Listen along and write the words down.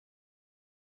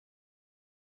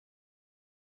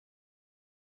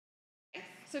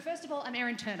So first of all, I'm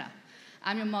Erin Turner.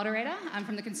 I'm your moderator. I'm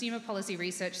from the Consumer Policy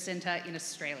Research Centre in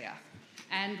Australia.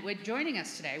 And joining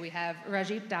us today, we have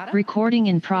Rajiv Datta. Recording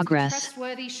in progress. Who's the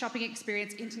Trustworthy Shopping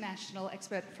Experience International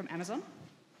Expert from Amazon.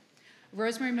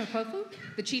 Rosemary Mpofu,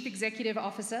 the Chief Executive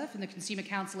Officer from the Consumer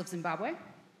Council of Zimbabwe.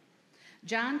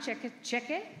 Jan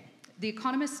Cheke, the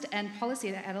Economist and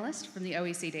Policy Analyst from the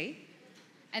OECD.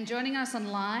 And joining us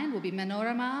online will be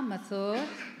Manorama Mathur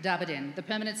Dabadin, the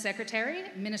Permanent Secretary,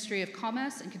 Ministry of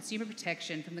Commerce and Consumer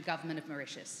Protection from the Government of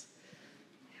Mauritius.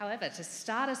 However, to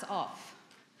start us off,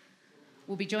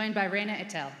 we'll be joined by Rainer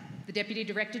Ettel, the Deputy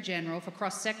Director General for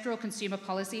Cross-Sectoral Consumer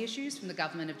Policy Issues from the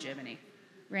Government of Germany.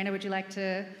 Rainer, would you like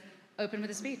to open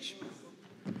with a speech?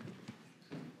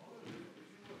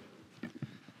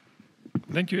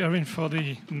 Thank you, Erin, for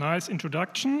the nice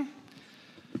introduction.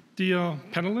 Dear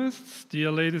panelists,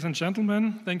 dear ladies and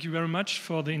gentlemen, thank you very much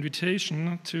for the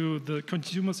invitation to the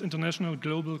Consumers International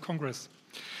Global Congress.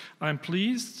 I'm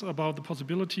pleased about the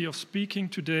possibility of speaking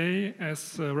today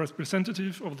as a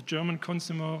representative of the German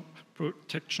Consumer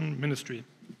Protection Ministry.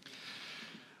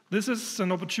 This is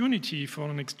an opportunity for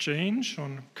an exchange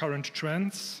on current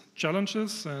trends,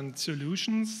 challenges, and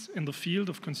solutions in the field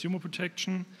of consumer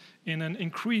protection in an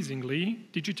increasingly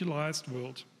digitalized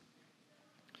world.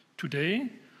 Today,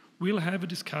 we'll have a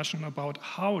discussion about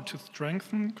how to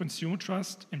strengthen consumer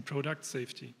trust in product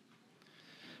safety.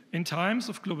 In times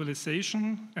of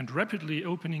globalization and rapidly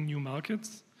opening new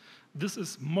markets, this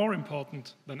is more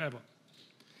important than ever.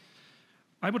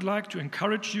 I would like to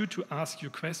encourage you to ask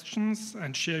your questions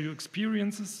and share your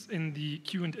experiences in the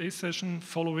Q&A session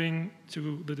following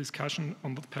to the discussion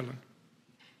on the panel.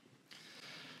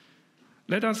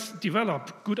 Let us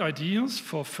develop good ideas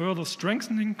for further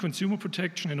strengthening consumer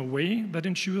protection in a way that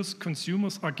ensures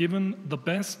consumers are given the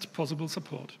best possible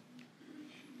support.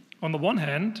 On the one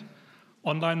hand,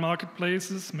 online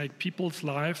marketplaces make people's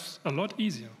lives a lot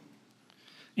easier,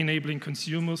 enabling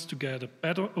consumers to get a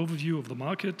better overview of the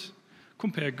market,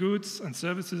 compare goods and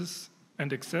services,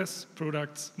 and access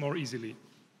products more easily.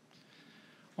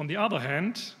 On the other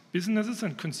hand, businesses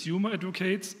and consumer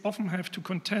advocates often have to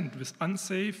contend with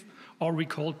unsafe or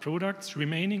recalled products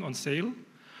remaining on sale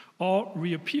or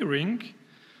reappearing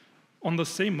on the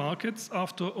same markets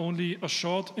after only a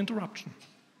short interruption.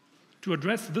 To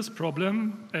address this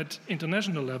problem at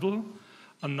international level,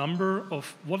 a number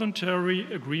of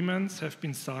voluntary agreements have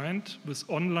been signed with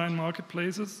online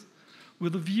marketplaces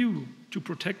with a view to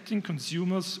protecting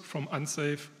consumers from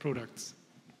unsafe products.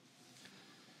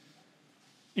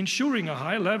 Ensuring a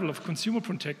high level of consumer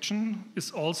protection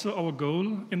is also our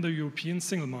goal in the European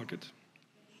single market.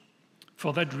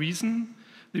 For that reason,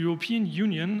 the European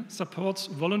Union supports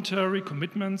voluntary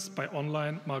commitments by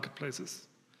online marketplaces.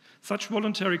 Such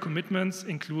voluntary commitments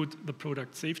include the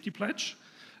Product Safety Pledge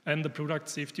and the Product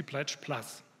Safety Pledge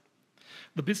Plus.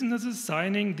 The businesses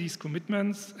signing these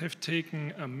commitments have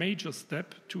taken a major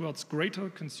step towards greater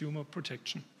consumer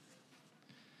protection.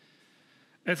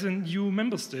 As an EU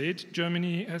member state,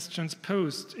 Germany has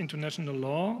transposed into national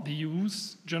law the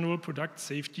EU's General Product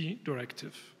Safety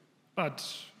Directive. But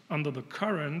under the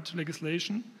current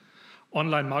legislation,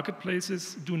 online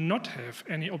marketplaces do not have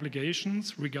any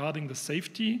obligations regarding the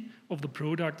safety of the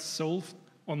products sold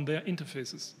on their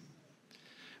interfaces.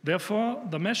 Therefore,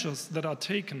 the measures that are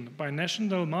taken by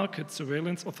national market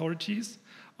surveillance authorities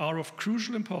are of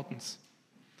crucial importance.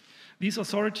 These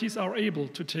authorities are able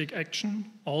to take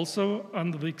action also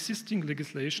under the existing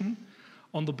legislation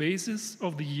on the basis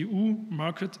of the EU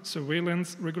Market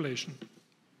Surveillance Regulation.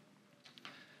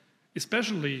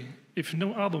 Especially if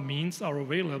no other means are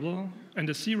available and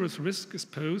a serious risk is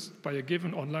posed by a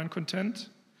given online content,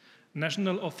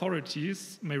 national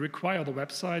authorities may require the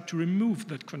website to remove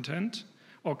that content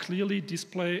or clearly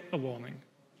display a warning.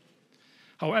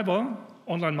 However,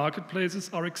 online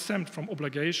marketplaces are exempt from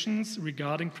obligations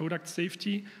regarding product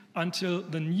safety until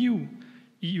the new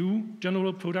EU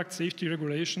General Product Safety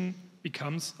Regulation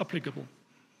becomes applicable.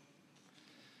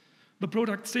 The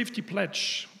Product Safety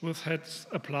Pledge, which has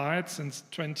applied since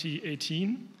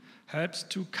 2018, helps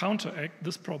to counteract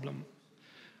this problem.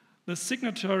 The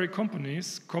signatory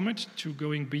companies commit to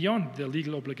going beyond their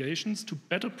legal obligations to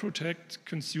better protect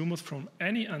consumers from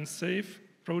any unsafe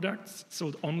products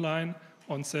sold online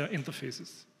on their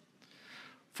interfaces.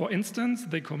 For instance,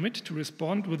 they commit to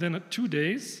respond within 2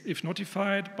 days if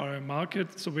notified by a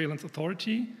market surveillance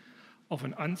authority of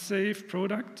an unsafe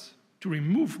product, to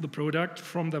remove the product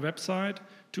from their website,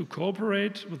 to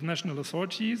cooperate with national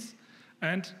authorities,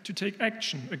 and to take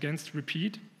action against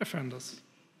repeat offenders.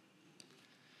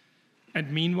 And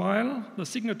meanwhile, the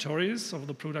signatories of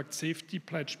the Product Safety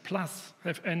Pledge Plus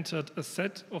have entered a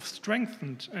set of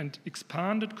strengthened and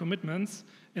expanded commitments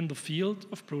in the field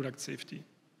of product safety.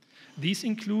 These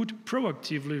include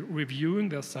proactively reviewing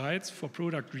their sites for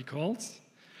product recalls,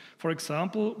 for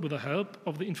example, with the help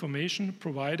of the information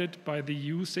provided by the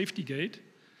EU Safety Gate,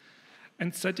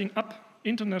 and setting up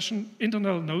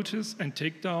internal notice and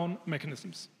takedown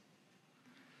mechanisms.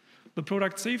 The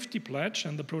Product Safety Pledge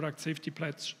and the Product Safety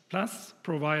Pledge Plus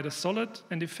provide a solid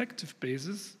and effective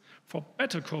basis for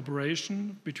better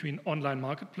cooperation between online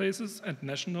marketplaces and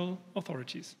national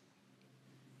authorities.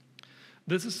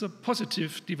 This is a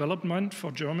positive development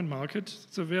for German market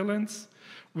surveillance,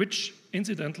 which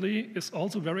incidentally is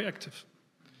also very active.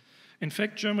 In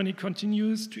fact, Germany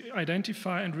continues to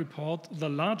identify and report the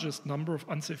largest number of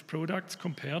unsafe products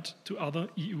compared to other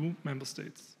EU member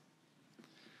states.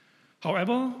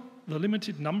 However, the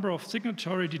limited number of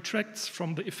signatories detracts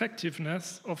from the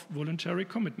effectiveness of voluntary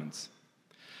commitments.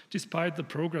 Despite the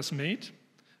progress made,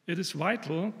 it is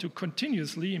vital to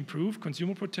continuously improve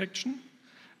consumer protection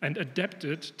and adapt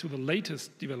it to the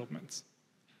latest developments.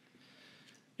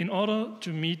 In order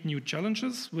to meet new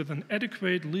challenges with an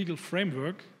adequate legal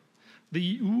framework, the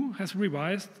EU has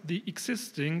revised the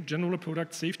existing General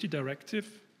Product Safety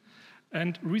Directive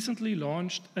and recently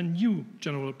launched a new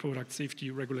General Product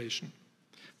Safety Regulation.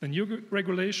 The new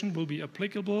regulation will be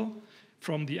applicable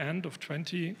from the end of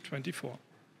 2024.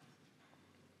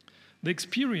 The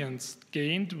experience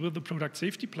gained with the Product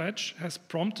Safety Pledge has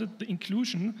prompted the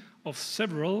inclusion of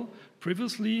several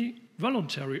previously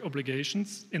voluntary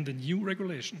obligations in the new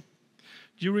regulation.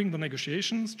 During the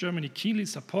negotiations, Germany keenly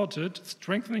supported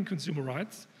strengthening consumer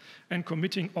rights and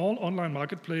committing all online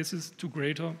marketplaces to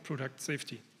greater product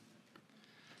safety.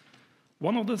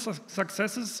 One of the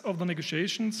successes of the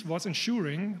negotiations was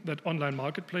ensuring that online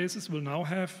marketplaces will now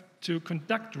have to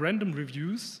conduct random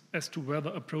reviews as to whether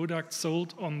a product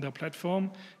sold on their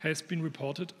platform has been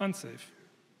reported unsafe.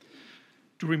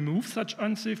 To remove such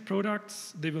unsafe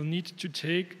products, they will need to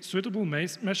take suitable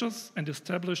measures and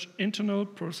establish internal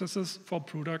processes for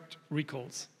product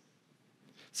recalls.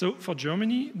 So for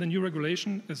Germany, the new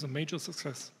regulation is a major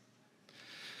success.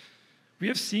 We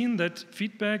have seen that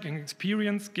feedback and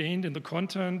experience gained in the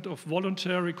content of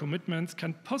voluntary commitments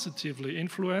can positively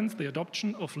influence the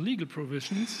adoption of legal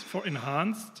provisions for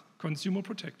enhanced consumer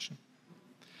protection.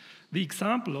 The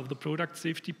example of the product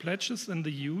safety pledges in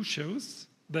the EU shows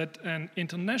that an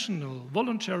international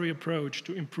voluntary approach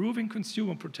to improving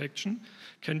consumer protection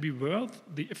can be worth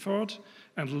the effort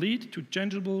and lead to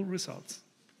tangible results.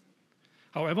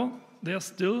 However, there are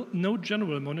still no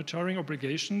general monitoring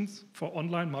obligations for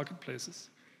online marketplaces.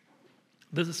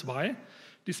 This is why,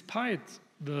 despite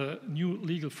the new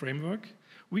legal framework,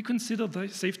 we consider the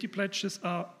safety pledges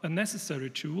are a necessary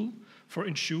tool for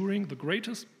ensuring the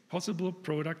greatest possible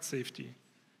product safety,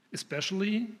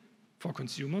 especially for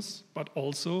consumers, but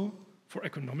also for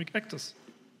economic actors.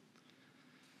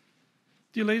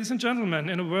 Dear ladies and gentlemen,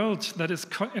 in a world that is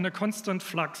in a constant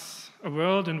flux, a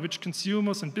world in which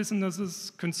consumers and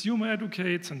businesses, consumer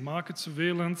advocates and market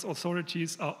surveillance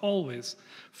authorities are always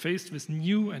faced with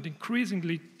new and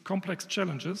increasingly complex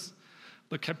challenges,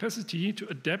 the capacity to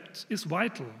adapt is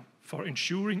vital for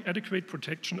ensuring adequate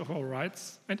protection of our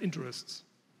rights and interests.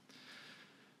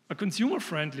 A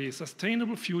consumer-friendly,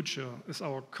 sustainable future is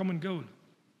our common goal.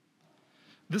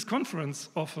 This conference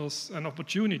offers an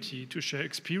opportunity to share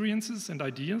experiences and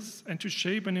ideas and to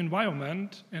shape an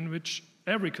environment in which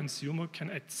every consumer can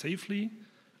act safely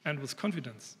and with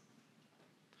confidence.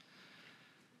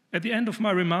 At the end of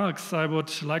my remarks, I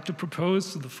would like to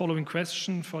propose the following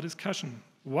question for discussion.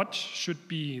 What should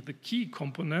be the key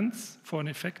components for an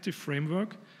effective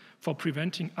framework for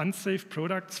preventing unsafe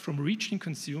products from reaching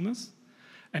consumers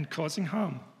and causing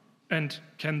harm? And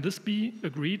can this be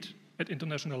agreed at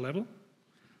international level?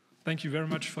 Thank you very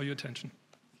much for your attention.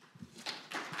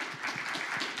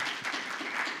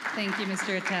 Thank you,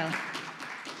 Mr. Attell.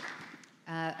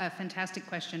 A fantastic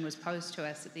question was posed to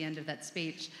us at the end of that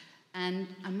speech. And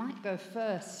I might go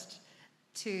first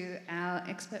to our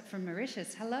expert from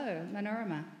Mauritius. Hello,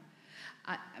 Manorama.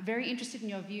 Very interested in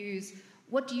your views.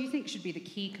 What do you think should be the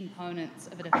key components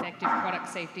of an effective product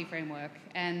safety framework?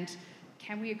 And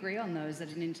can we agree on those at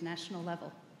an international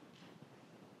level?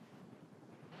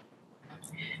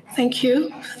 Thank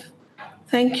you.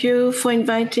 Thank you for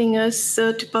inviting us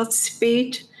to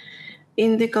participate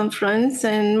in the conference,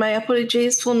 and my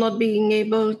apologies for not being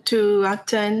able to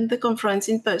attend the conference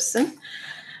in person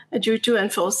due to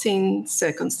unforeseen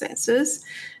circumstances.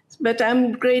 But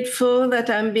I'm grateful that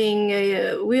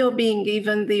we are being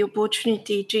given the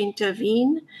opportunity to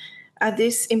intervene at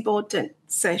this important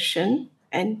session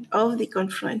and of the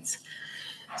conference.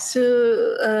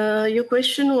 So your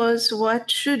question was,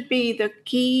 what should be the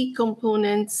key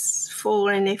components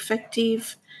for an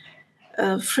effective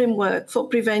framework for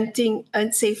preventing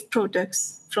unsafe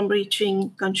products from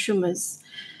reaching consumers?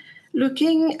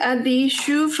 Looking at the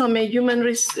issue from a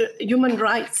human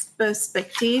rights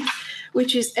perspective,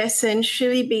 which is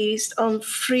essentially based on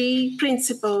 3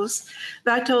 principles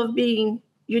that of being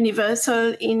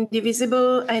universal,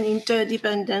 indivisible, and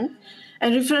interdependent,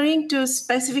 and referring to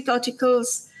specific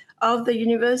articles of the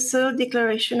Universal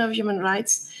Declaration of Human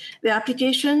Rights, the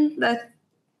application that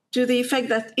to the effect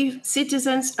that if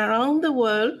citizens around the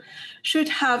world should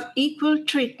have equal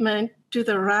treatment to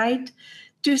the right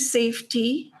to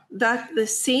safety, that the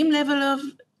same level of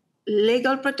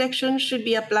legal protection should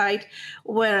be applied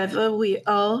wherever we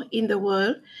are in the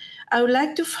world. I would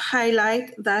like to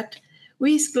highlight that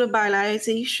with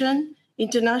globalization,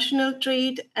 international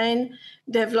trade, and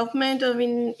development of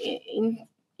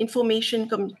information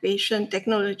communication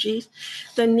technologies,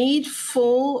 the need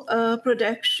for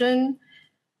production,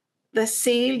 the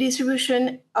sale,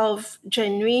 distribution of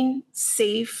genuine,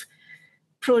 safe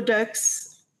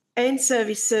products and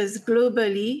services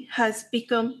globally has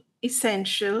become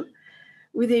essential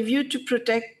with a view to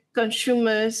protect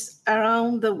consumers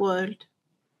around the world.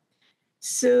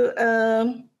 So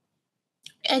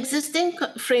existing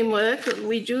framework,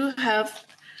 we do have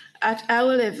at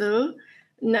our level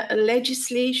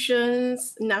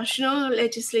legislations, national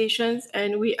legislations,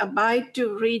 and we abide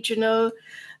to regional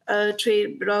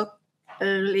trade bloc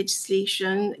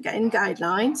legislation and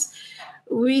guidelines.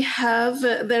 We have,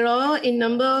 there are a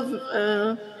number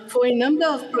of, for a number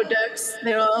of products,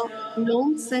 there are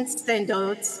norms and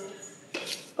standards.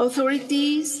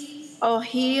 Authorities are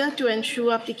here to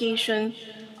ensure application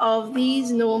of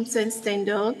these norms and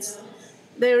standards.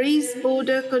 There is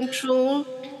border control.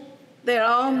 There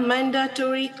are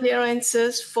mandatory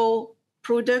clearances for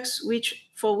products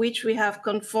for which we have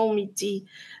conformity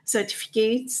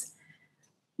certificates.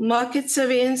 Market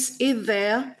surveillance is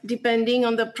there, depending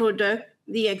on the product,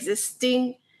 the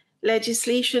existing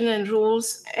legislation and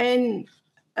rules, and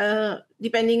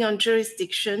depending on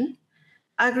jurisdiction.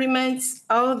 Agreements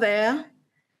are there,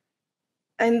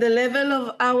 and the level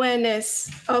of awareness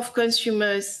of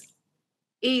consumers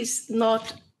is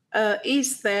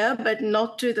there, but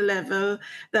not to the level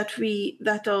that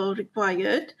are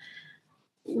required.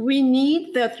 We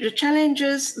need that the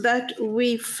challenges that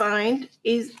we find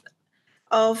is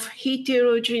of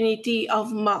heterogeneity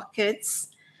of markets,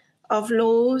 of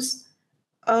laws,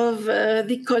 of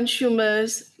the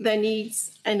consumers, their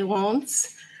needs and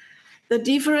wants, the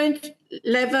different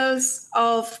levels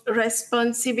of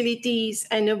responsibilities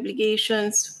and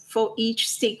obligations for each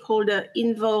stakeholder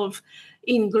involved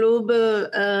in global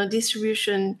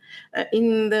distribution,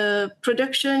 in the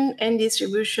production and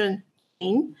distribution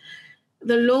chain.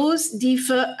 The laws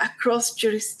differ across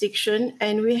jurisdiction,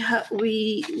 and we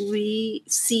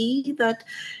see that,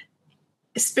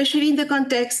 especially in the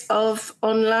context of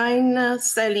online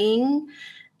selling,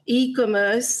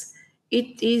 e-commerce,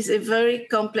 it is a very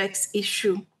complex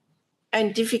issue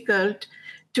and difficult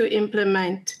to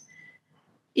implement.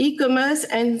 E-commerce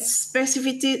and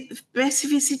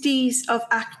specificities of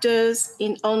actors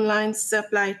in online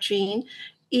supply chain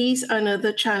is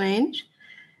another challenge.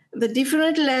 The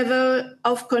different level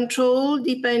of control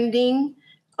depending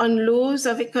on laws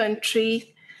of a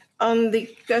country, on the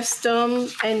custom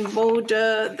and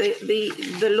border,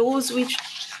 the laws which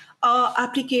are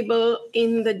applicable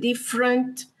in the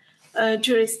different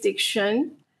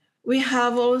jurisdiction. We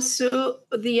have also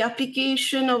the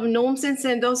application of norms and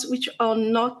standards which are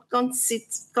not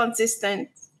consistent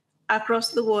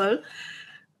across the world.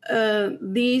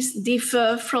 These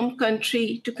differ from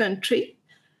country to country.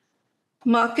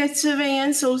 Market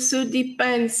surveillance also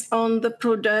depends on the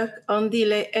product, on the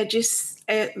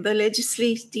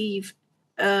legislative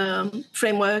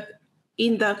framework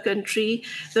in that country,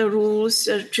 the rules,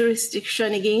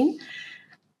 jurisdiction again.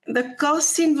 The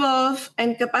costs involved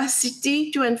and capacity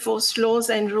to enforce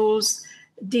laws and rules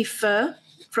differ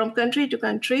from country to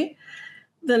country.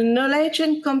 The knowledge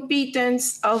and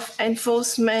competence of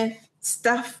enforcement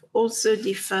staff also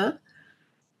differ.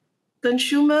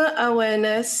 Consumer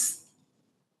awareness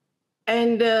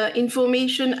and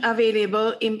information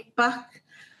available impact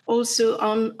also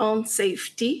on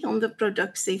safety, on the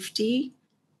product safety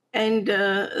and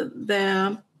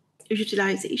their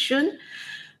utilization.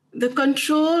 The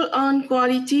control on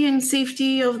quality and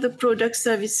safety of the product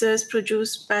services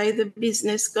produced by the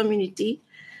business community.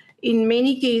 In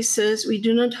many cases, we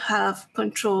do not have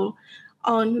control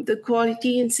on the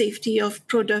quality and safety of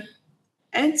product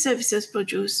and services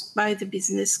produced by the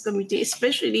business community,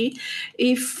 especially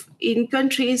if in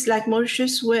countries like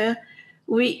Mauritius, where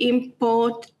we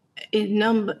import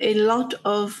a lot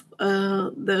of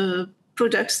the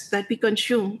products that we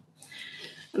consume.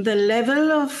 The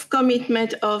level of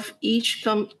commitment of each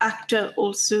actor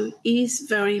also is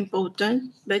very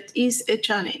important, but is a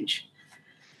challenge.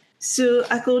 So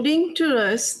according to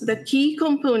us, the key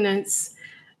components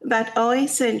that are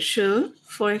essential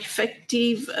for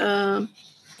effective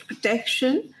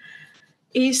protection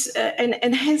is an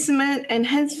enhanced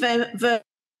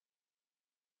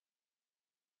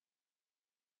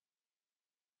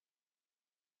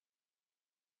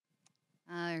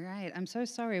All right, I'm so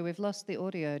sorry, we've lost the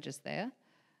audio just there.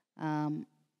 I'm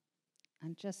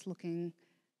just looking.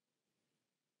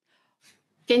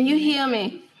 Can you hear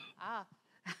me? Ah,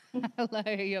 hello,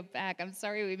 you're back. I'm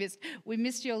sorry we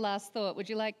missed your last thought. Would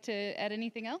you like to add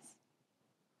anything else?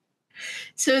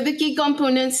 So the key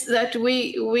components that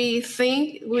we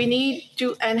think we need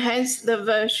to enhance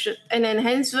an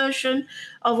enhanced version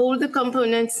of all the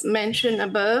components mentioned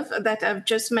above that I've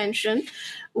just mentioned.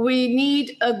 We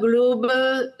need a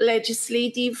global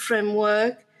legislative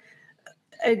framework,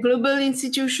 a global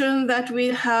institution that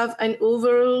will have an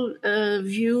overall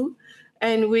view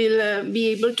and will be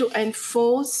able to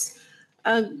enforce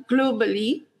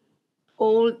globally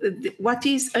what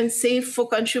is unsafe for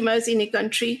consumers in a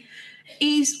country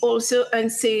is also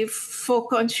unsafe for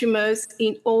consumers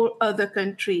in all other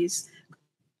countries.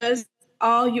 Because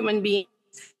all human beings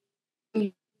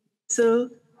have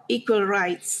so equal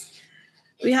rights.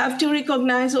 We have to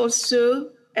recognize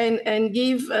also and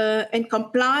give and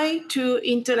comply to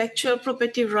intellectual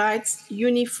property rights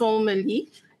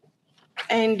uniformly.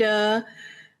 And there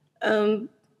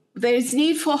is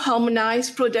need for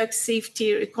harmonized product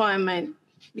safety requirement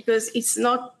because it's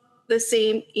not the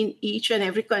same in each and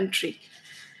every country.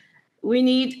 We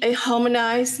need a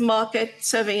harmonized market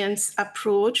surveillance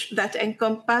approach that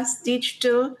encompasses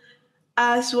digital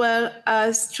as well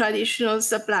as traditional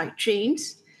supply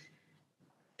chains.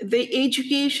 The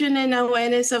education and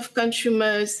awareness of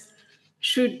consumers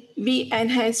should be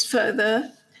enhanced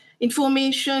further.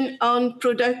 Information on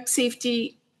product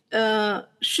safety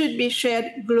should be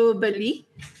shared globally,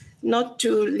 not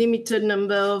to limited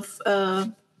number of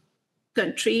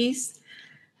countries.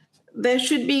 There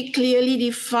should be clearly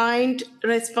defined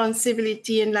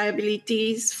responsibility and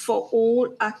liabilities for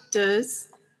all actors,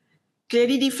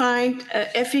 clearly defined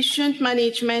efficient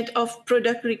management of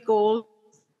product recall,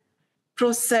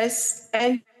 process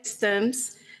and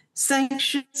systems,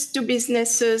 sanctions to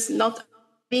businesses not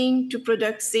adhering to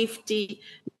product safety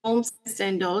norms and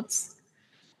standards,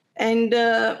 and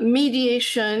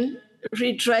mediation,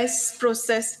 redress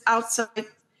process outside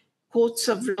courts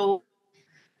of law.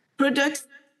 Product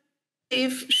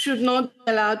safe should not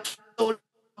be allowed to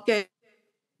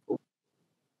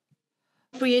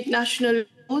create national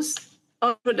laws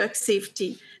on product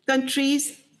safety.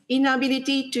 Countries'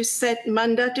 inability to set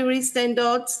mandatory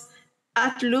standards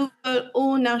at local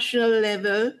or national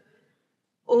level,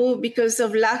 or because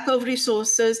of lack of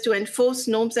resources to enforce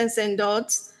norms and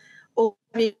standards, or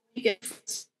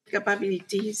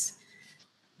capabilities.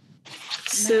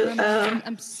 So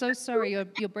I'm so sorry,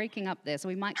 you're breaking up there, so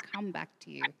we might come back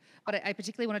to you. But I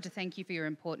particularly wanted to thank you for your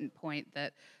important point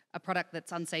that a product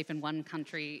that's unsafe in one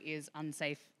country is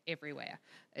unsafe everywhere.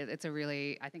 It's a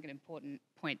really, I think, an important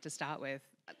point to start with.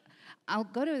 I'll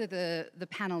go to the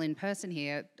panel in person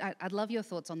here. I'd love your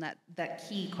thoughts on that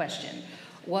key question.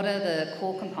 What are the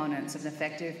core components of an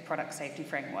effective product safety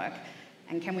framework?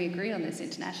 And can we agree on this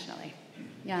internationally?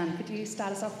 Jan, could you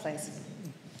start us off, please?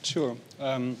 Sure.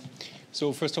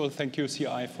 So first of all, thank you,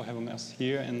 CI, for having us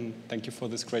here, and thank you for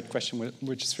this great question,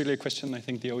 which is really a question I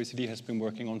think the OECD has been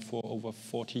working on for over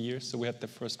 40 years. So we had the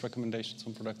first recommendations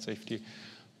on product safety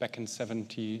back in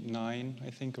 '79, I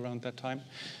think, around that time.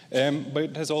 But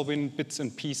it has all been bits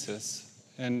and pieces.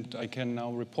 And I can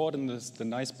now report in this, the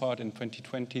nice part, in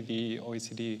 2020, the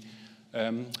OECD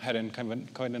had a kind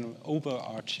of an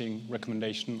overarching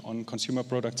recommendation on consumer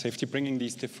product safety, bringing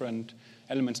these different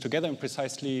elements together and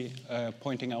precisely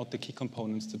pointing out the key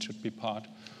components that should be part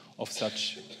of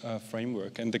such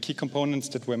framework. And the key components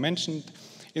that were mentioned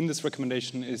in this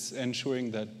recommendation is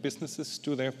ensuring that businesses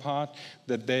do their part,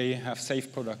 that they have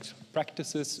safe product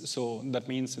practices. So that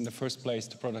means in the first place,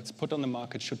 the products put on the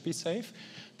market should be safe.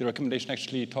 The recommendation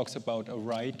actually talks about a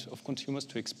right of consumers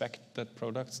to expect that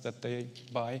products that they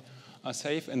buy are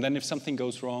safe. And then if something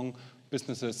goes wrong,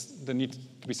 businesses, there needs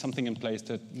to be something in place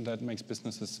that makes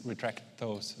businesses retract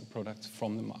those products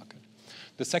from the market.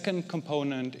 The second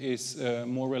component is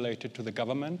more related to the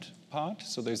government part.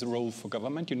 So there's a role for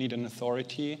government. You need an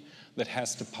authority that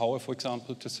has the power, for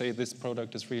example, to say this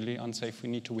product is really unsafe, we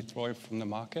need to withdraw it from the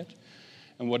market.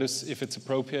 And what is, if it's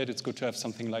appropriate, it's good to have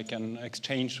something like an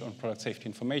exchange on product safety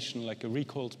information, like a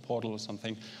recalls portal or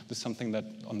something. This is something that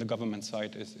on the government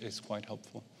side is quite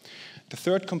helpful. The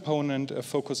third component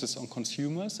focuses on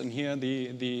consumers. And here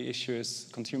the issue is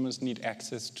consumers need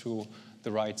access to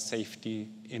the right safety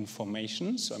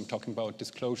information. So I'm talking about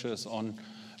disclosures on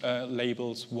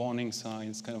labels, warning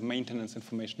signs, kind of maintenance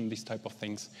information, these type of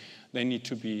things. They need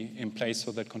to be in place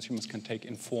so that consumers can take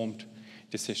informed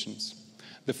decisions.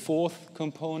 The fourth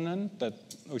component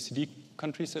that OECD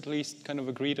countries at least kind of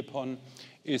agreed upon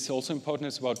is also important.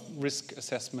 It's about risk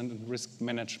assessment and risk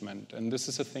management. And this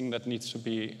is a thing that needs to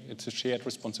be, it's a shared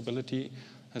responsibility,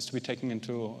 has to be taken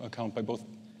into account by both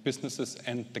businesses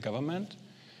and the government.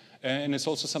 And it's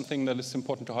also something that is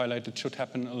important to highlight. It should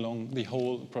happen along the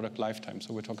whole product lifetime.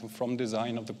 So we're talking from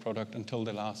design of the product until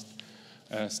the last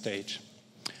stage.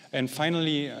 And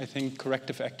finally, I think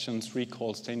corrective actions,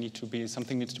 recalls, they need to be,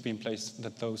 something needs to be in place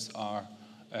that those are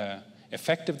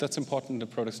effective. That's important. The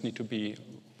products need to be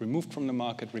removed from the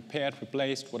market, repaired,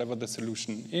 replaced, whatever the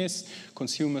solution is.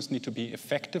 Consumers need to be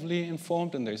effectively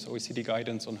informed, and there's OECD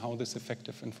guidance on how this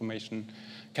effective information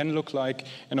can look like.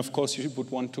 And of course, you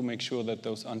would want to make sure that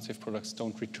those unsafe products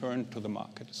don't return to the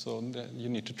market. So you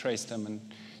need to trace them and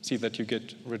see that you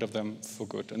get rid of them for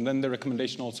good. And then the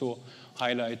recommendation also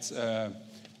highlights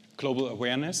global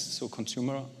awareness, so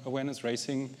consumer awareness,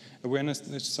 raising awareness.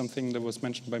 This is something that was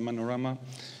mentioned by Manorama.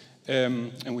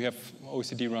 And we have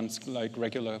OECD runs like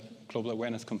regular global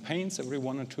awareness campaigns every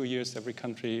 1 or 2 years. Every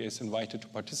country is invited to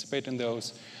participate in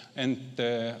those. And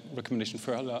the recommendation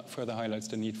further highlights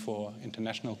the need for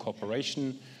international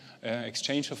cooperation,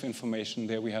 exchange of information.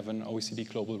 There we have an OECD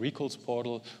global recalls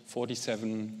portal.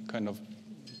 47 kind of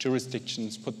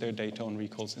jurisdictions put their data on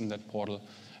recalls in that portal.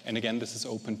 And again, this is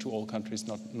open to all countries,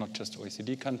 not just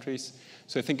OECD countries.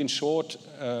 So I think in short,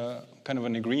 kind of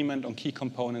an agreement on key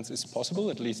components is possible.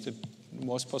 At least it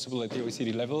was possible at the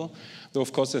OECD level. Though,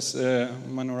 of course, as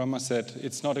Manorama said,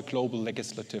 it's not a global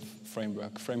legislative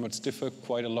framework. Frameworks differ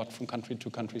quite a lot from country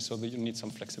to country, so that you need some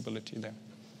flexibility there.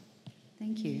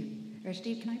 Thank you.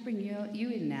 Rajdeep, can I bring you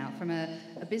in now from a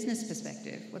business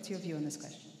perspective? What's your view on this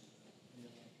question?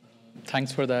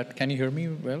 Thanks for that. Can you hear me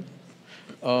well?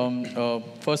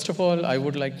 First of all, I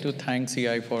would like to thank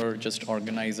CI for just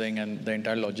organizing and the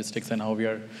entire logistics and how we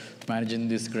are managing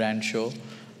this grand show.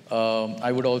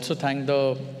 I would also thank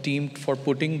the team for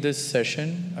putting this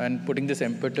session and putting this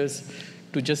impetus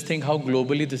to just think how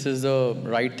globally this is the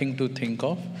right thing to think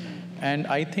of. And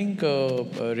I think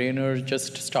Rainer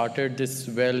just started this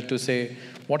well to say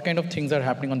what kind of things are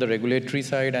happening on the regulatory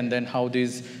side and then how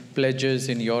these pledges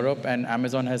in Europe, and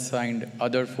Amazon has signed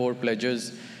other 4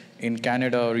 pledges in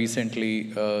Canada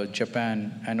recently,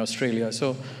 Japan, and Australia.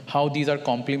 So how these are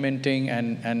complementing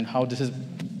and how this is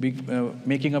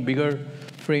making a bigger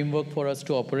framework for us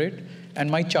to operate. And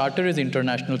my charter is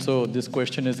international, so this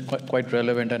question is quite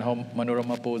relevant, and how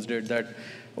Manorama posed it, that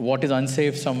what is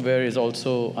unsafe somewhere is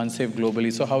also unsafe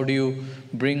globally. So how do you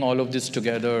bring all of this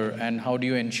together, and how do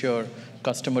you ensure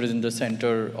customer is in the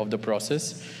center of the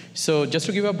process? So just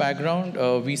to give a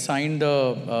background, we signed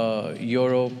the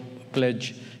Euro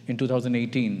pledge in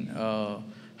 2018.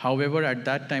 However, at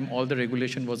that time, all the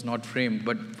regulation was not framed.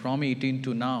 But from 18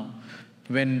 to now,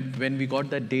 when we got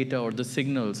that data or the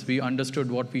signals, we understood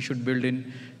what we should build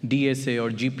in DSA or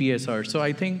GPSR. So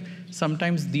I think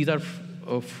sometimes these are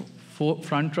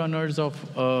front runners of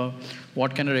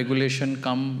what can a regulation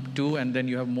come to, and then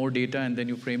you have more data, and then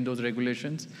you frame those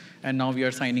regulations. And now we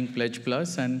are signing Pledge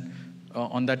Plus, and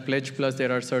on that Pledge Plus,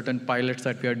 there are certain pilots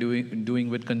that we are doing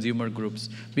with consumer groups,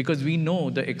 because we know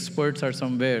the experts are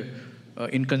somewhere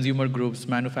in consumer groups,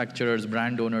 manufacturers,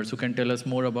 brand owners, who can tell us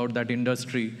more about that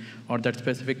industry or that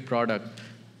specific product.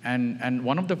 And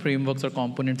one of the frameworks or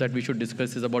components that we should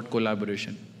discuss is about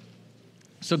collaboration.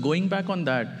 So going back on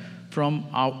that, from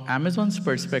Amazon's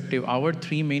perspective, our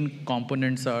 3 main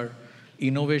components are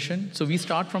innovation. So we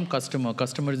start from customer.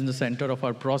 Customer is in the center of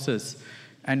our process,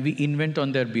 and we invent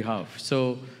on their behalf.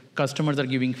 So customers are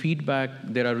giving feedback,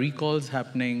 there are recalls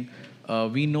happening,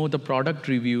 we know the product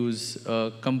reviews,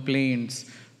 complaints,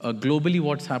 globally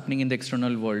what's happening in the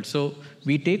external world. So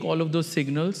we take all of those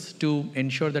signals to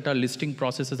ensure that our listing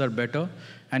processes are better,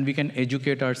 and we can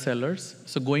educate our sellers.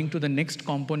 So going to the next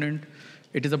component,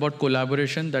 it is about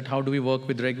collaboration, that how do we work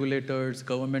with regulators,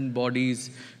 government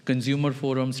bodies, consumer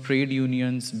forums, trade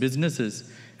unions,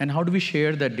 businesses, and how do we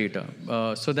share that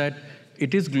data so that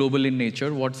it is global in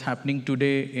nature. What's happening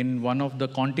today in one of the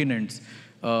continents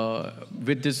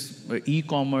with this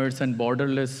e-commerce and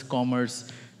borderless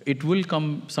commerce, it will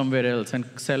come somewhere else, and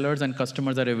sellers and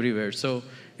customers are everywhere. So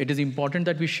it is important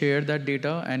that we share that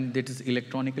data and it is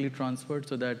electronically transferred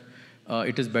so that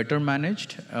it is better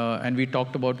managed. And we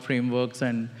talked about frameworks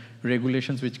and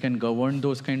regulations which can govern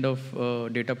those kind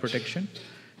of data protection.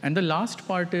 And the last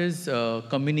part is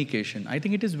communication. I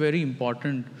think it is very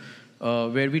important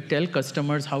where we tell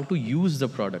customers how to use the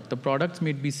product. The products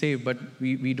may be safe, but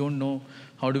we don't know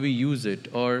how do we use it.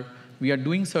 Or we are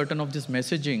doing certain of this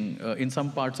messaging in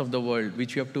some parts of the world,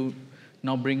 which we have to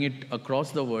now bring it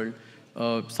across the world.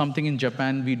 Something in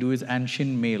Japan we do is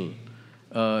Anshin Mail.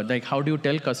 Like how do you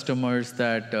tell customers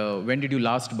that when did you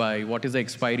last buy, what is the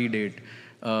expiry date,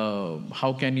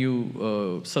 how can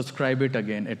you subscribe it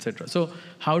again, etc. So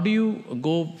how do you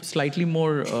go slightly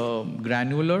more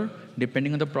granular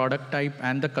depending on the product type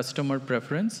and the customer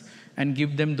preference and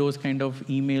give them those kind of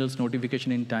emails,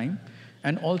 notification in time?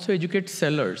 And also educate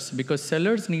sellers, because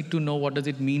sellers need to know what does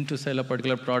it mean to sell a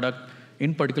particular product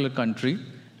in particular country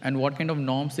and what kind of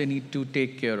norms they need to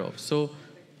take care of. So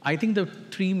I think the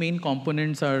three main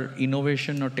components are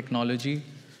innovation or technology,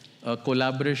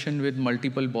 collaboration with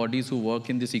multiple bodies who work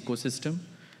in this ecosystem,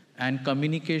 and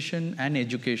communication and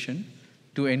education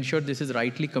to ensure this is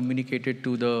rightly communicated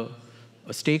to the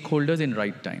stakeholders in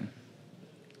right time.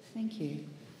 Thank you.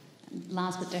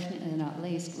 Last but definitely not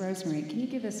least, Rosemary, can you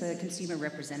give us a consumer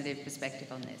representative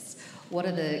perspective on this? What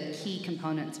are the key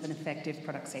components of an effective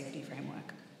product safety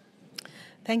framework?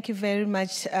 Thank you very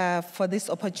much for this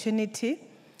opportunity.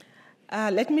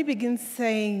 Let me begin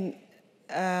saying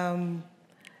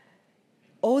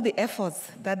all the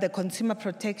efforts that the consumer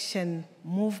protection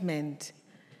movement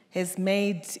has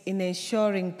made in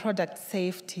ensuring product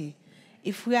safety,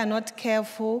 if we are not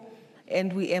careful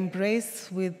and we embrace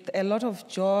with a lot of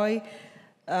joy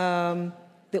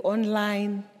the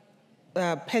online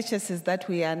purchases that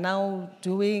we are now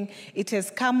doing, it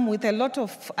has come with a lot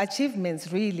of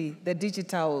achievements, really, the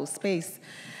digital space.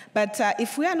 But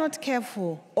if we are not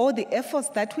careful, all the efforts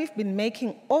that we've been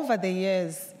making over the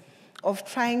years of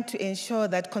trying to ensure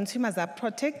that consumers are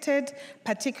protected,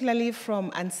 particularly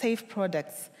from unsafe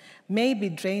products, may be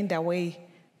drained away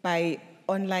by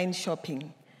online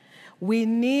shopping. We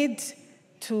need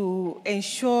to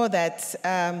ensure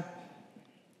that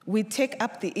we take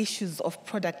up the issues of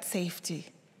product safety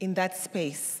in that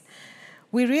space.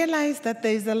 We realize that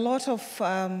there is a lot of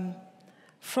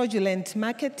fraudulent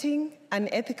marketing,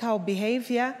 unethical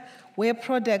behavior, where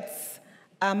products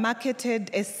are marketed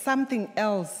as something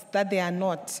else that they are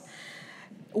not.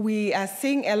 We are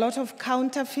seeing a lot of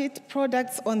counterfeit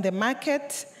products on the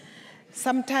market,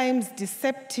 sometimes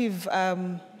deceptive,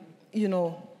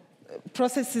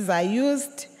 processes are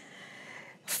used,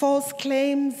 false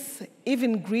claims,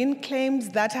 even green claims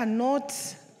that are not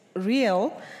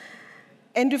real.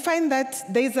 And we find that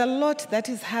there's a lot that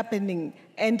is happening.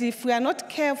 And if we are not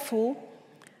careful,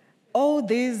 all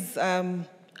these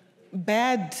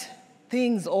bad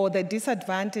things or the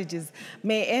disadvantages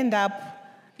may end up,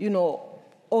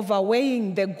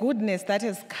 overweighing the goodness that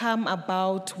has come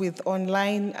about with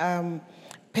online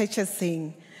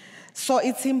purchasing. So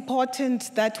it's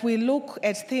important that we look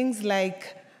at things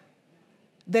like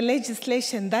the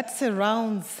legislation that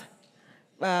surrounds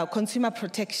consumer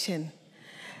protection.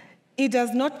 It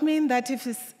does not mean that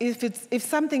if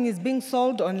something is being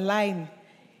sold online,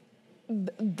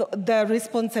 the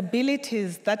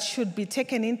responsibilities that should be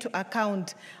taken into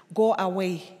account go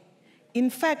away. In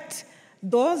fact,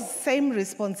 those same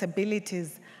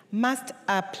responsibilities must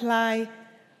apply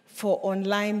for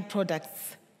online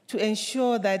products to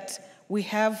ensure that we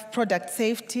have product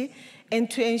safety and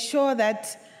to ensure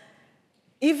that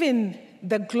even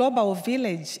the global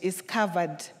village is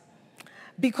covered.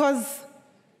 Because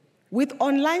with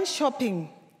online shopping,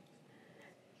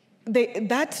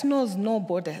 that knows no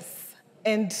borders.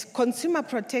 And consumer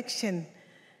protection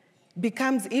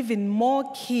becomes even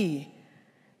more key.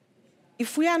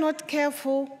 If we are not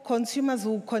careful, consumers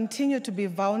will continue to be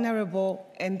vulnerable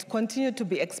and continue to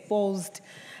be exposed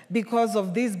because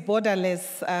of these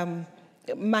borderless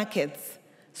markets.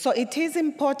 So it is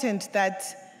important that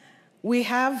we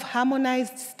have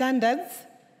harmonized standards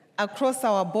across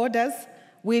our borders.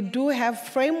 We do have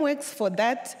frameworks for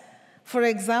that. For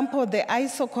example, the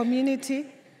ISO community,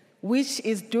 which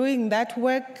is doing that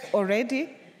work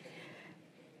already.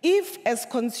 If, as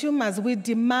consumers, we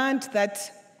demand that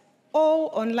all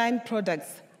online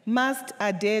products must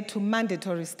adhere to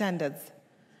mandatory standards,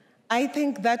 I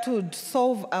think that would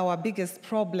solve our biggest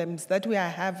problems that we are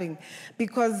having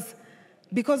because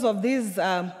of these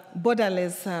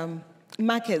borderless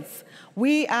markets.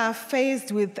 We are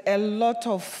faced with a lot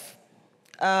of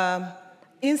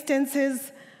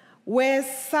instances where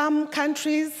some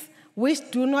countries which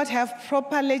do not have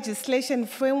proper legislation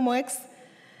frameworks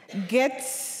get,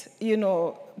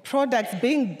 products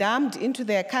being dumped into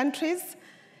their countries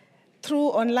through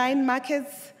online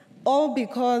markets, all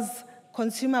because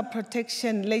consumer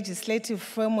protection legislative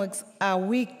frameworks are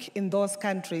weak in those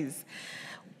countries.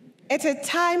 At a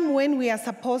time when we are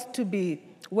supposed to be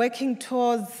working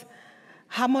towards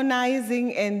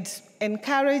harmonizing and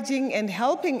encouraging and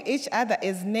helping each other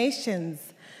as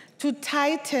nations to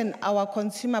tighten our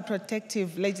consumer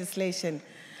protective legislation,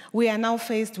 we are now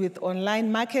faced with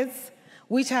online markets,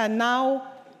 which are now,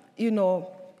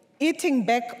 eating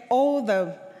back all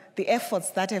the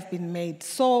efforts that have been made.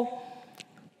 So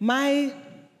my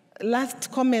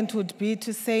last comment would be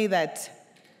to say that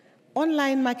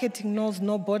online marketing knows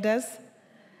no borders.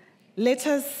 Let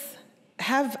us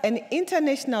have an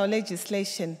international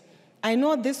legislation. I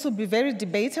know this will be very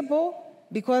debatable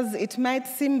because it might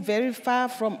seem very far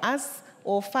from us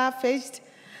or far-fetched,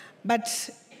 but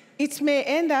it may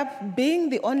end up being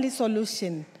the only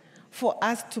solution for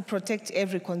us to protect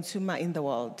every consumer in the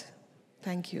world.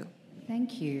 Thank you.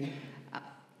 Thank you. I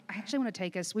actually want to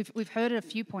take us, we've heard a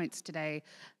few points today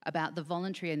about the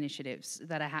voluntary initiatives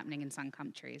that are happening in some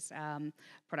countries.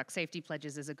 Product safety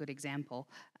pledges is a good example.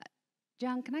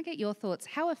 Jiang, can I get your thoughts?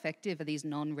 How effective are these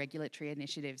non-regulatory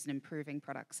initiatives in improving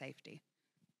product safety?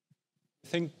 I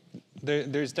think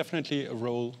there's definitely a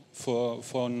role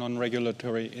for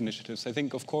non-regulatory initiatives. I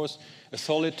think, of course, a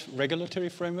solid regulatory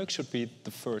framework should be the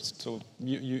first. So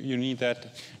you need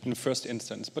that in the first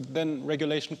instance. But then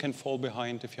regulation can fall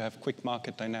behind if you have quick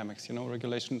market dynamics.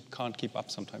 Regulation can't keep up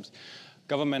sometimes.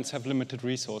 Governments have limited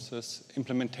resources.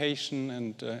 Implementation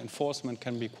and enforcement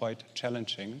can be quite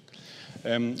challenging.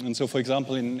 And so, for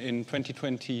example, in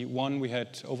 2021, we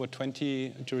had over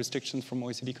 20 jurisdictions from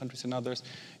OECD countries and others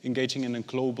engaging in a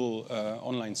global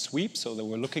online sweep. So they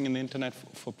were looking in the internet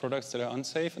for products that are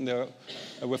unsafe, and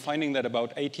we're finding that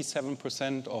about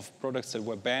 87% of products that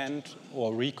were banned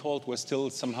or recalled were still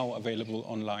somehow available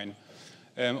online.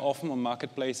 Often on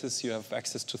marketplaces, you have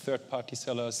access to third-party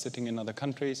sellers sitting in other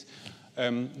countries.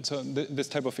 So this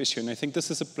type of issue. And I think this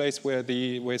is a place where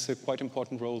it's a quite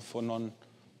important role for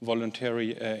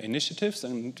non-voluntary initiatives,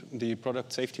 and the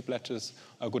product safety pledges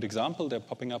are a good example. They're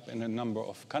popping up in a number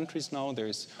of countries now.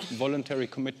 There's voluntary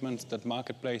commitments that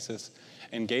marketplaces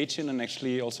engage in, and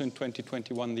actually also in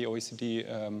 2021, the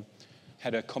OECD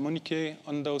had a communique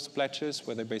on those pledges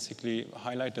where they basically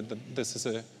highlighted that this is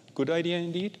a good idea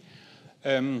indeed.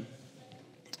 And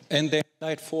they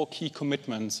highlight 4 key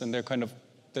commitments, and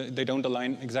they don't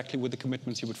align exactly with the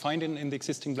commitments you would find in the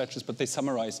existing pledges, but they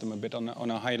summarize them a bit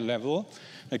on a high level.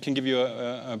 I can give you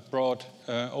a broad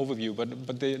overview,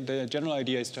 but the general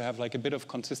idea is to have like a bit of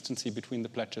consistency between the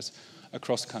pledges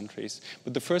across countries.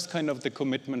 But the first kind of the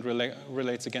commitment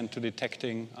relates again to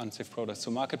detecting unsafe products.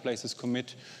 So marketplaces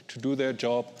commit to do their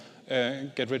job,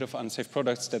 get rid of unsafe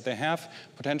products that they have,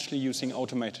 potentially using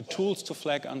automated tools to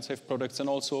flag unsafe products, and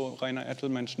also Rainer Ettel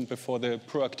mentioned before the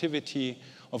proactivity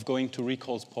of going to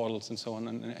recalls portals and so on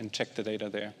and check the data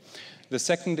there. The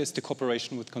second is the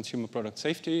cooperation with consumer product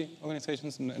safety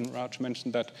organizations, and Raj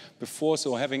mentioned that before,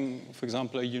 so having, for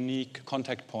example, a unique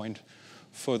contact point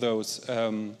for those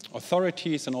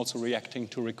authorities, and also reacting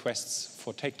to requests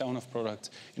for takedown of products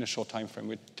in a short time frame.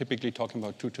 We're typically talking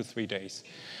about 2 to 3 days.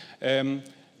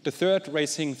 The third,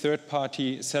 raising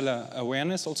third-party seller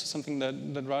awareness, also something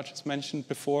that Raj has mentioned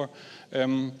before.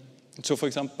 So, for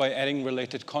example, by adding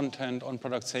related content on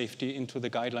product safety into the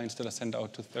guidelines that are sent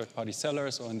out to third-party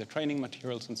sellers or in the training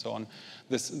materials and so on,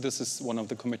 this is one of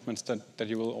the commitments that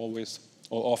you will always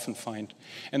or often find.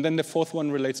 And then the fourth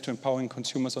one relates to empowering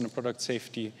consumers on the product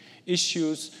safety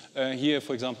issues. Here,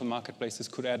 for example, marketplaces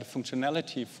could add a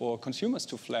functionality for consumers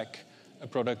to flag a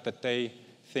product that they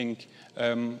think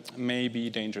may be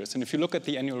dangerous. And if you look at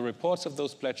the annual reports of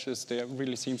those pledges, there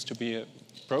really seems to be a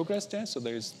progress there. So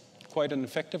there's quite an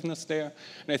effectiveness there.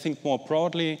 And I think more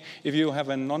broadly, if you have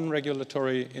a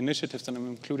non-regulatory initiatives, and I'm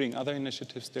including other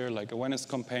initiatives there, like awareness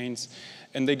campaigns,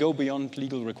 and they go beyond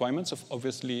legal requirements,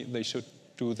 obviously they should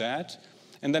do that.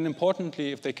 And then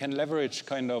importantly, if they can leverage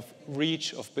kind of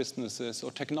reach of businesses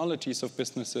or technologies of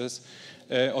businesses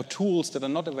or tools that are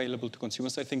not available to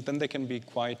consumers, I think then they can be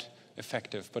quite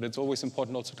effective. But it's always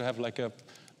important also to have like a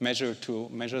measure to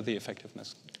measure the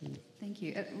effectiveness. Thank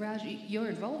you. Raj, you're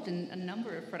involved in a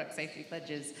number of product safety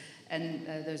pledges and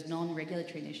those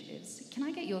non-regulatory initiatives. Can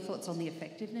I get your thoughts on the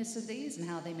effectiveness of these and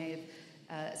how they may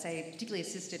have, say, particularly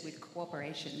assisted with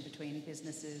cooperation between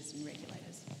businesses and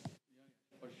regulators?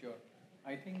 For sure.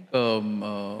 I think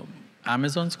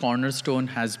Amazon's cornerstone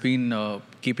has been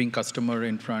keeping customer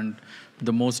in front,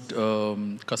 the most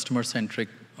customer-centric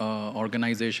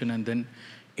organization, and then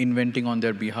inventing on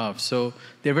their behalf. So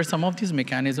there were some of these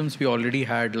mechanisms we already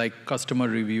had, like customer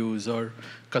reviews or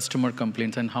customer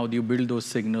complaints, and how do you build those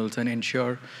signals and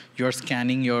ensure you're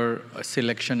scanning your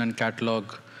selection and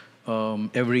catalog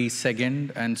every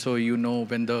second, and so you know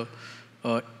when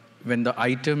the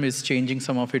item is changing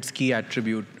some of its key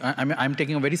attribute. I'm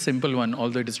taking a very simple one,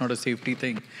 although it is not a safety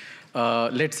thing.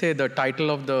 Let's say the title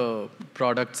of the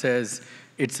product says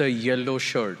it's a yellow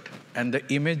shirt, and the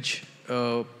image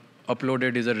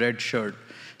uploaded is a red shirt.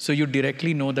 So you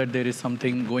directly know that there is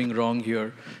something going wrong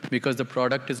here because the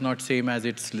product is not same as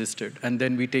it's listed. And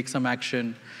then we take some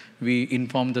action, we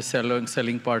inform the seller and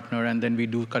selling partner, and then we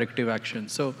do corrective action.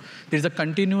 So there's a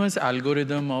continuous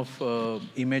algorithm of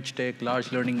image tech,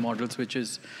 large learning models, which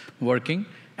is working.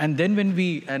 And then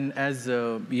and as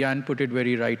Jan put it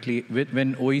very rightly,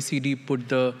 when OECD put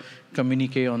the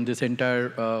communique on this entire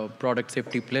product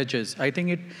safety pledges, I think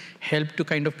it helped to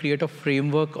kind of create a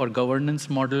framework or governance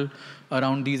model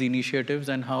around these initiatives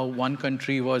and how one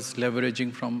country was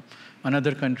leveraging from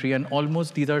another country. And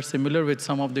almost these are similar with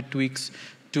some of the tweaks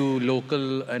to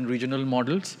local and regional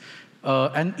models.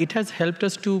 And it has helped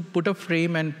us to put a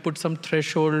frame and put some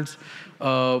thresholds.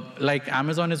 Like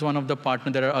Amazon is one of the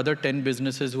partners. There are other 10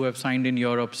 businesses who have signed in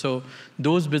Europe. So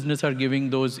those businesses are giving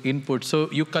those inputs.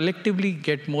 So you collectively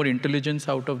get more intelligence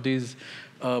out of these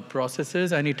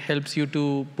processes, and it helps you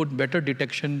to put better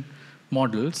detection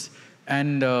models.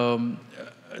 And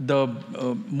the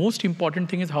most important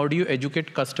thing is how do you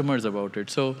educate customers about it?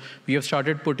 So we have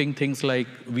started putting things like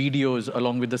videos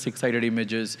along with the 6-sided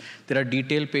images. There are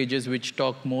detail pages which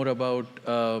talk more about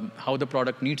how the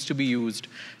product needs to be used.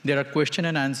 There are question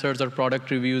and answers or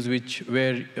product reviews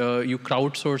where you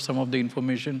crowdsource some of the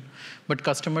information. But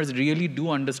customers really do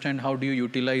understand how do you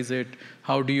utilize it,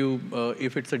 how do you,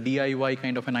 if it's a DIY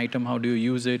kind of an item, how do you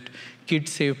use it?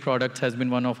 Kid-safe products has been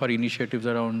one of our initiatives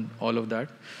around all of that.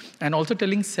 And also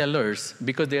telling sellers,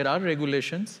 because there are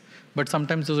regulations, but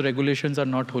sometimes those regulations are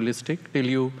not holistic till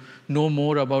you know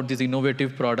more about these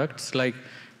innovative products. Like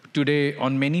today,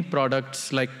 on many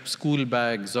products like school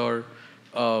bags or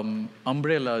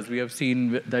umbrellas, we have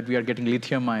seen that we are getting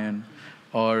lithium ion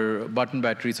or button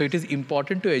battery. So it is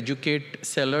important to educate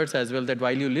sellers as well that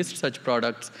while you list such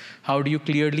products, how do you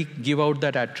clearly give out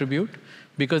that attribute?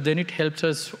 Because then it helps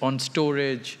us on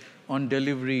storage, on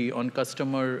delivery, on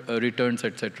customer returns,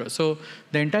 etc. So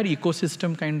the entire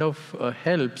ecosystem kind of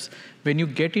helps when you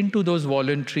get into those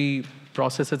voluntary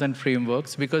processes and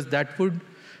frameworks, because that would,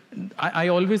 I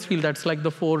always feel that's like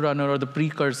the forerunner or the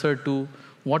precursor to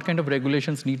what kind of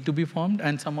regulations need to be formed.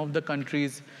 And some of the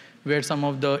countries where some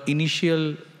of the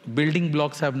initial building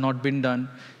blocks have not been done,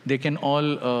 they can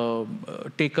all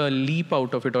take a leap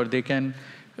out of it, or they can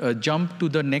jump to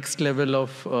the next level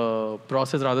of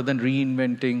process rather than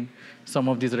reinventing some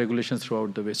of these regulations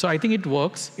throughout the way. So I think it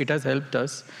works. It has helped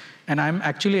us. And I'm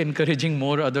actually encouraging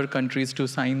more other countries to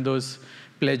sign those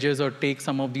pledges or take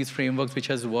some of these frameworks which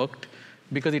has worked,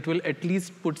 because it will at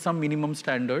least put some minimum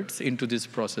standards into this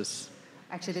process.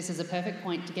 Actually, this is a perfect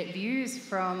point to get views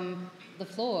from the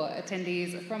floor,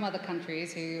 attendees from other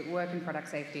countries who work in product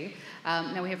safety.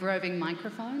 Now we have roving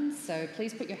microphones, so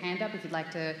please put your hand up if you'd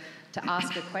like to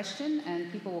ask a question,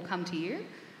 and people will come to you.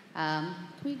 Can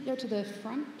we go to the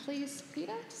front, please,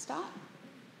 Peter, to start?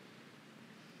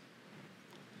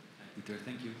 Peter,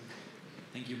 thank you.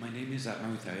 Thank you. My name is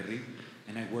Mahmoud Tahiri,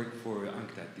 and I work for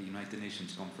UNCTAD, the United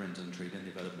Nations Conference on Trade and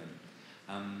Development.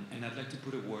 And I'd like to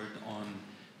put a word on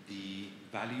the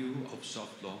value of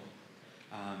soft law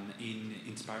in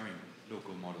inspiring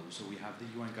local models. So we have the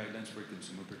UN Guidelines for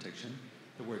Consumer Protection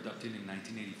that were adopted in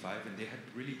 1985, and they had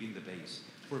really been the base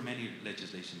for many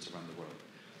legislations around the world.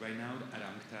 Right now at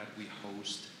UNCTAD, we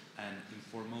host an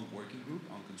informal working group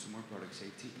on consumer product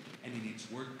safety, and in its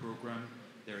work program,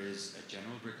 there is a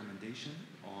general recommendation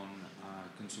on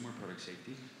consumer product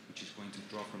safety, which is going to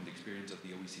draw from the experience of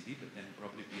the OECD, but then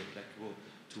probably be applicable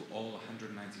to all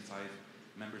 195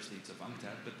 member states of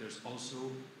UNCTAD. But there's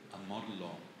also a model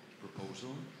law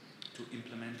proposal to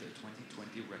implement a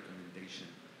 2020 recommendation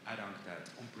at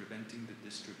UNCTAD on preventing the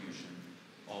distribution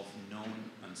of known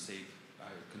unsafe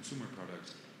consumer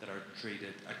products that are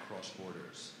traded across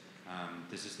borders.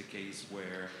 This is the case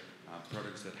where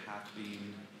products that have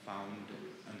been found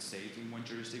unsafe in one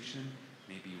jurisdiction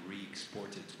may be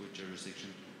re-exported to a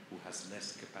jurisdiction who has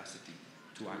less capacity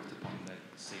to act upon that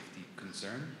safety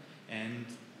concern. And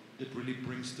it really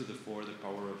brings to the fore the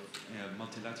power of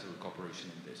multilateral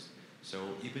cooperation in this. So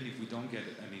even if we don't get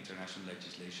an international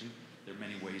legislation, there are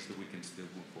many ways that we can still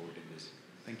move forward in this.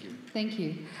 Thank you. Thank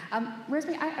you.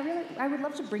 Rosemary, I would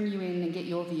love to bring you in and get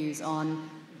your views on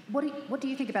what do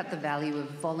you think about the value of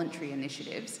voluntary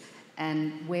initiatives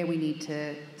and where we need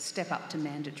to step up to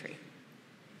mandatory?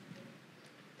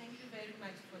 Thank you very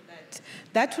much for that.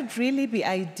 That would really be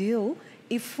ideal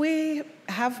if we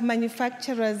have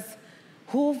manufacturers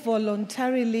who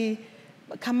voluntarily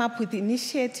come up with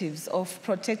initiatives of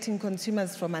protecting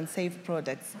consumers from unsafe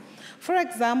products. For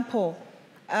example,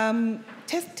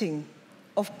 testing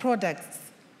of products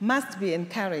must be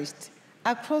encouraged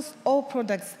across all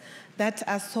products that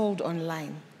are sold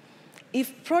online.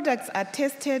 If products are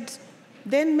tested,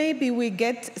 then maybe we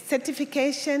get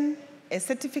certification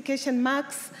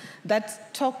marks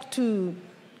that talk to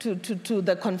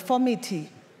the conformity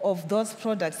of those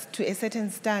products to a certain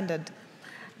standard.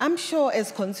 I'm sure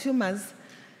as consumers,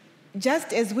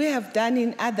 just as we have done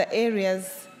in other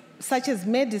areas, such as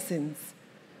medicines,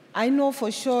 I know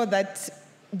for sure that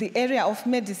the area of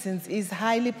medicines is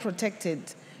highly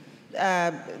protected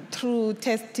through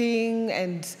testing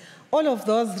and all of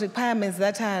those requirements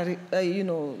that are,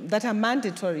 that are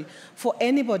mandatory for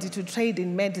anybody to trade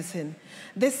in medicine.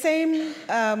 The same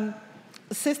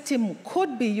system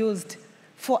could be used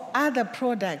for other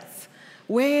products,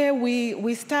 where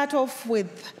we start off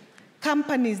with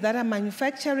companies that are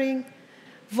manufacturing,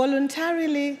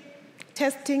 voluntarily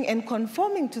testing and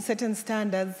conforming to certain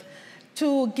standards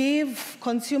to give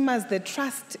consumers the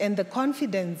trust and the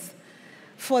confidence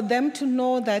for them to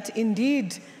know that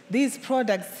indeed these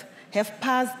products have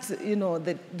passed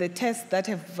the tests that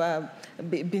have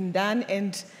been done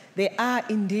and they are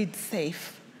indeed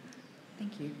safe.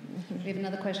 Thank you. We have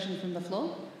another question from the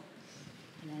floor.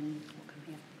 And then we'll come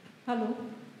here. Hello.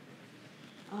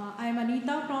 I am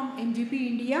Anita from MGP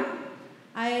India.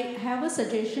 I have a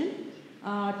suggestion.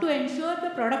 To ensure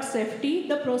the product safety,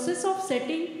 the process of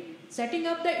setting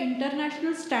up the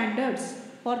international standards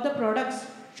for the products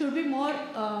should be more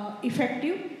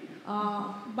effective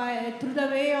through the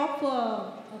way of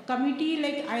a committee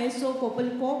like ISO,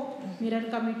 COPELCO, Mirror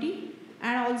Committee,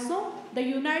 and also the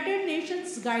United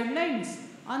Nations guidelines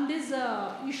on this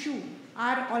issue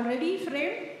are already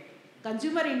framed.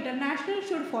 Consumer International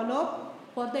should follow up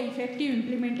for the effective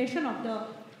implementation of the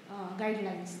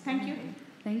guidelines. Thank you.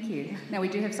 Thank you. Now, we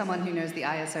do have someone who knows the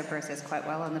ISO process quite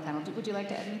well on the panel. Would you like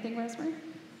to add anything, Rosemary?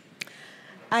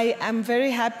 I am very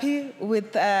happy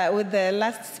with the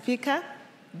last speaker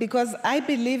because I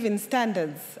believe in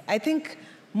standards. I think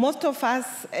most of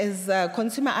us as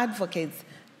consumer advocates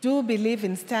do believe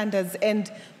in standards,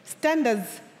 and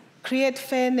standards create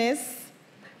fairness.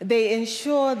 They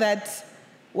ensure that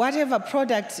whatever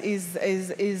product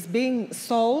is being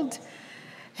sold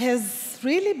has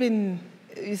really been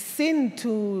seen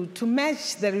to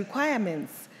match the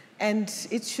requirements, and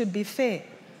it should be fair.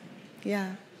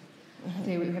 Yeah.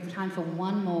 Okay, we have time for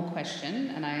one more question,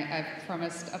 and I've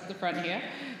promised up the front here.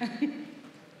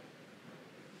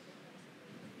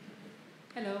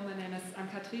 Hello, my name is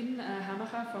Ann-Kathrin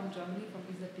Hermacher from Germany, from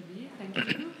EZTV.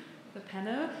 Thank you, the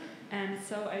panel. And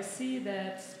so I see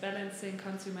that balancing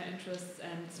consumer interests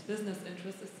and business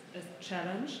interests is a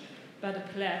challenge, but a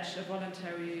pledge, a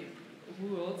voluntary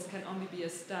rules can only be a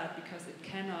start because it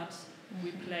cannot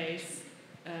replace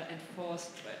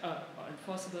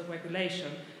enforceable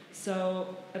regulation.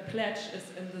 So a pledge is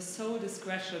in the sole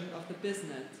discretion of the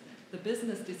business. The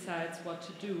business decides what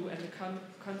to do, and the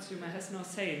consumer has no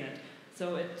say in it.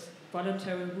 So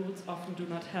voluntary rules often do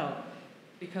not help.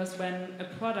 Because when a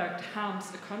product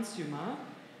harms a consumer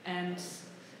and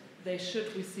they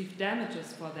should receive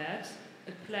damages for that,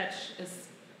 a pledge is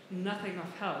nothing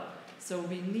of help. So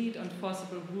we need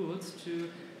enforceable rules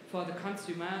for the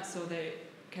consumer so they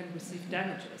can receive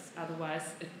damages.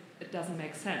 Otherwise, it doesn't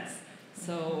make sense.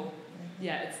 So,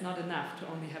 yeah, it's not enough to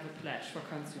only have a pledge for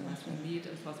consumers. We need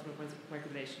enforceable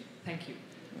regulation. Thank you.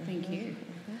 Thank you.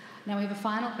 Now we have a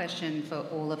final question for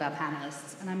all of our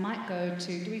panelists, and I might go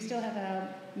to, do we still have our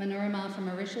Manorama from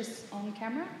Mauritius on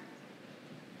camera?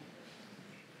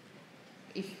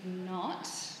 If not,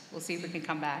 we'll see if we can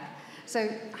come back. So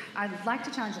I'd like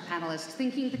to challenge the panelists,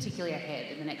 thinking particularly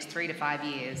ahead in the next 3 to 5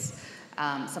 years,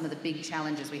 some of the big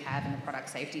challenges we have in the product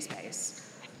safety space.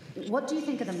 What do you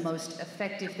think are the most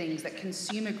effective things that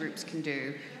consumer groups can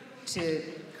do to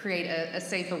create a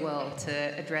safer world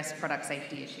to address product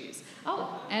safety issues?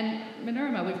 Oh, and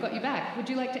Manorama, we've got you back. Would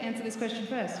you like to answer this question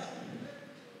first?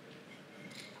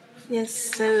 Yes,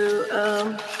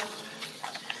 so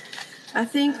I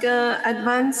think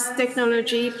advanced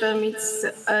technology permits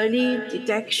early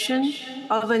detection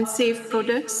of unsafe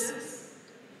products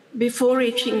before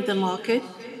reaching the market.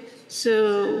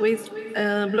 So with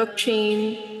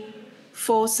blockchain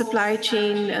for supply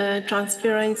chain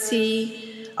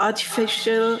transparency,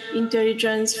 artificial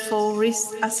intelligence for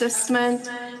risk assessment,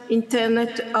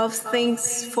 Internet of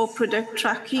Things for product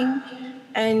tracking,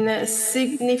 and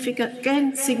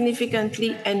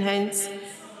significantly enhance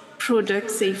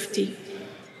product safety.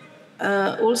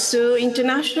 Also,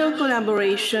 international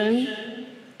collaboration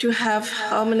to have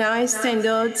harmonized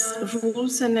standards,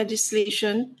 rules, and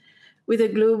legislation with a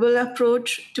global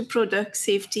approach to product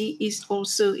safety is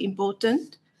also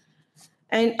important.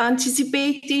 And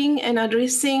anticipating and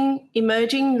addressing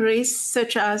emerging risks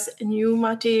such as new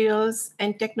materials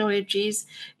and technologies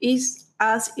is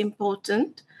as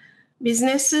important.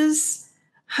 Businesses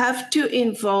have to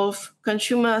involve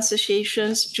consumer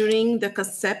associations during the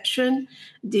conception,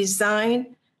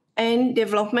 design, and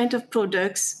development of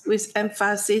products with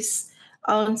emphasis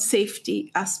on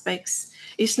safety aspects.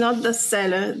 It's not the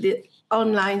seller, the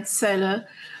online seller,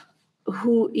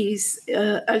 who is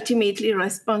ultimately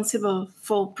responsible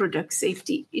for product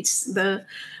safety. It's the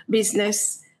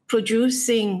business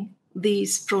producing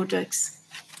these products.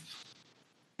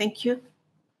 Thank you.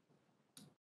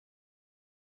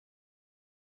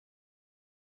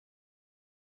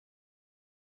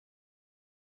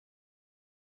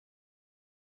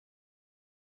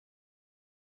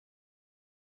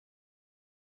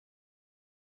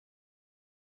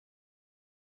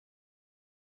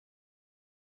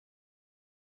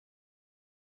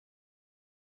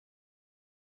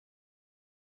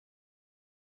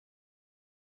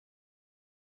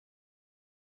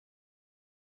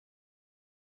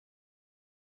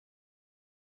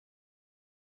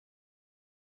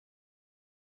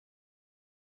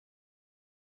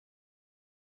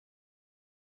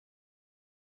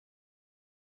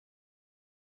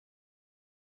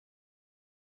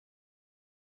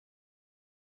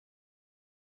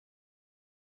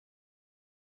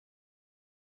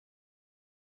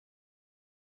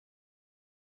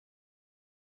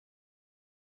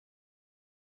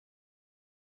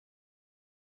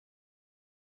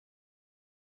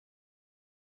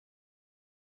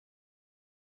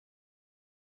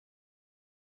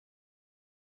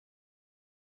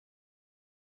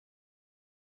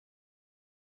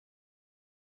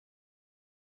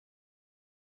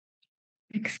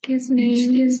 Excuse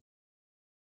me.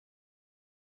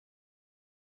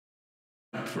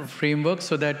 Framework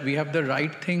so that we have the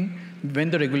right thing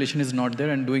when the regulation is not there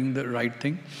and doing the right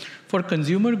thing. For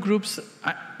consumer groups,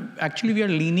 actually we are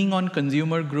leaning on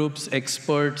consumer groups,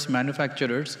 experts,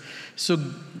 manufacturers, so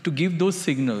to give those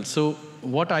signals. So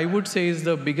what I would say is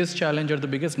the biggest challenge or the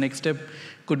biggest next step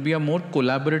could be a more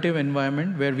collaborative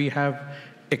environment where we have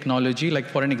technology. Like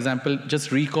for an example,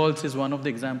 just recalls is one of the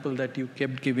examples that you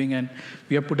kept giving, and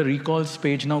we have put a recalls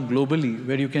page now globally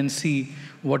where you can see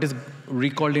what is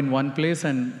recalled in one place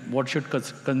and what should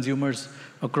consumers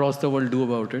across the world do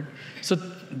about it. So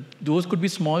those could be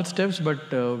small steps, but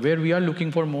where we are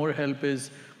looking for more help is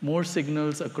more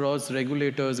signals across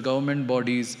regulators, government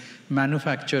bodies,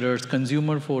 manufacturers,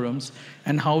 consumer forums,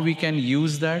 and how we can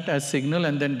use that as signal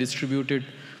and then distribute it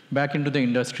back into the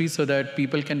industry so that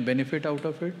people can benefit out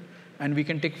of it. And we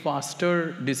can take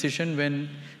faster decision when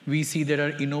we see there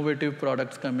are innovative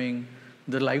products coming,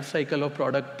 the life cycle of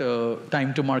product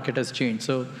time to market has changed.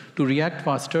 So to react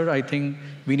faster, I think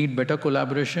we need better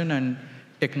collaboration, and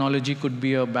technology could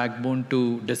be a backbone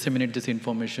to disseminate this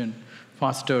information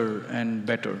faster and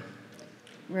better.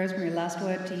 Rosemary, last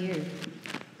word to you.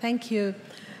 Thank you.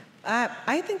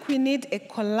 I think we need a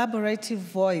collaborative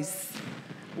voice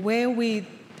where we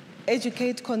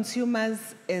educate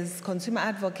consumers as consumer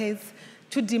advocates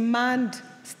to demand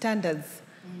standards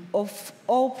of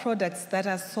all products that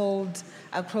are sold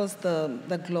across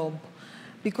the globe.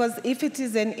 Because if it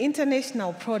is an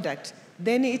international product,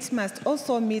 then it must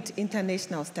also meet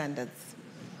international standards.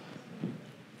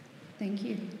 Thank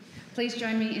you. Please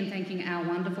join me in thanking our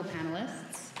wonderful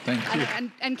panelists. Thank you.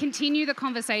 And continue the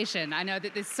conversation. I know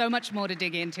that there's so much more to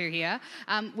dig into here.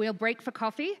 We'll break for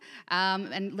coffee,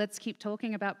 and let's keep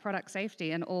talking about product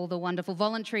safety and all the wonderful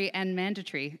voluntary and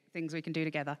mandatory things we can do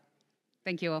together.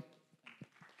 Thank you all.